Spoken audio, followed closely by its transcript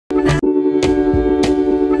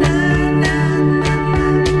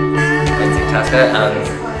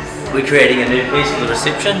Tasker. We're creating a new piece for the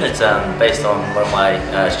reception. It's based on one of my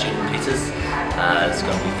student pieces. It's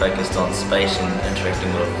going to be focused on space and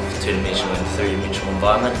interacting with a two-dimensional and three-dimensional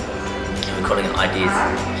environment. We're calling it Ideas.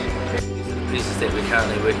 These are the pieces that we're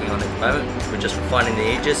currently working on at the moment. We're just refining the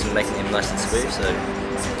edges and making them nice and smooth, so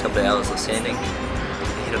a couple of hours of sanding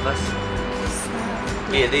ahead of us.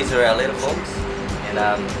 Yeah, these are our letter forms, and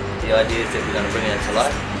the idea is that we're going to bring it to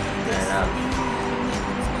life and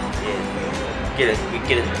get it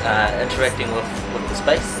interacting with the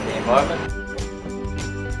space and the environment.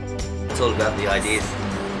 It's all about the ideas.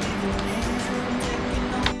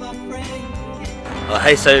 Oh,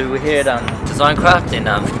 hey, so we're here at Designworker and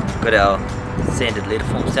got our sanded letter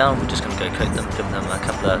forms down. We're just going to go coat them, give them a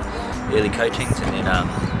couple of early coatings, and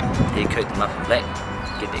then coat them up in black,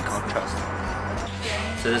 get their contrast.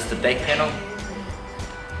 So this is the back panel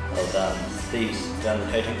of Steve's done the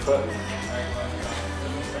coating for it.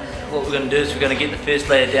 What we're going to do is we're going to get the first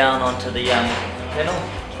layer down onto the panel.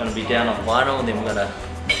 It's going to be down on vinyl, and then we're going to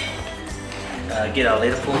get our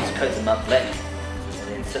letter forms, coat them up black, and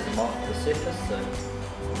then set them off the surface. So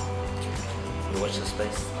watch the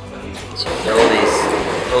space. So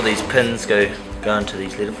all these pins go into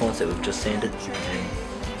these letter forms that we've just sanded. And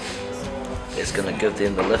it's going to give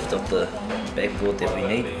them the lift of the backboard that we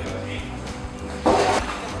need.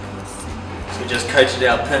 So we just coated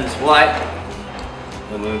our pins white,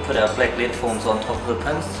 and when we put our black letter forms on top of the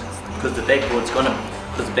pins, because the backboard's going to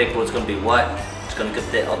be white, it's going to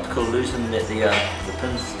give that optical illusion that the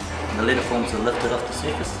pins and the letter forms are lifted off the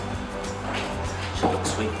surface. Should look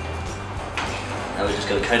sweet. Now we're just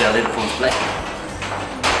going to coat our letter forms black.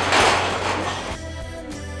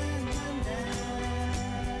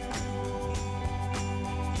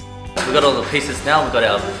 We've got all the pieces now. We've got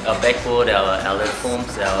our backboard, our letter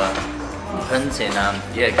forms, our pins, and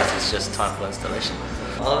yeah, I guess it's just time for installation.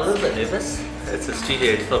 I'm a little bit nervous. It's a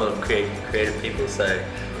studio full of creative people, so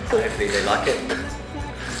hopefully they like it.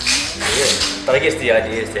 Yeah. But I guess the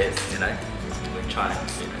idea is that, you know, we're trying,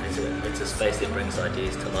 you know, it's a space that brings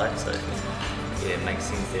ideas to life, so yeah, it makes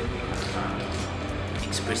sense that we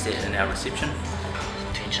express that in our reception.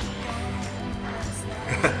 Tension.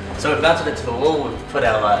 So we've mounted it to the wall, we've put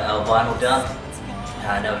our vinyl down.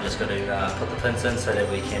 Now we're just going to put the pins in so that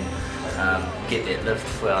we can get that lift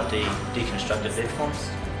for our deconstructed letter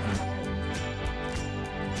forms.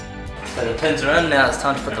 So the pins are in, now it's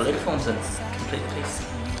time to put the letter forms in. Complete piece.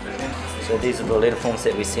 So these are the letter forms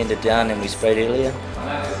that we sanded down and we sprayed earlier.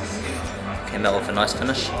 Came out with a nice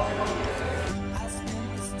finish.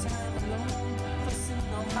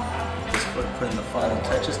 Just putting the final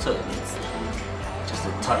touches to it. Just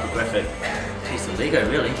a typographic piece of Lego,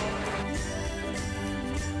 really.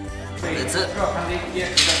 That's it.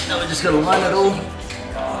 Now we're just going to line it all,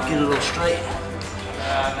 get it all straight. I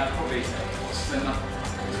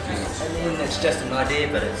mean, it's just an idea,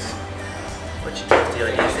 but it's what you do with the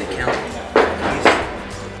ideas that count.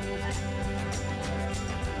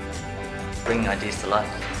 Bringing ideas to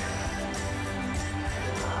life.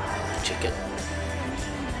 Check it.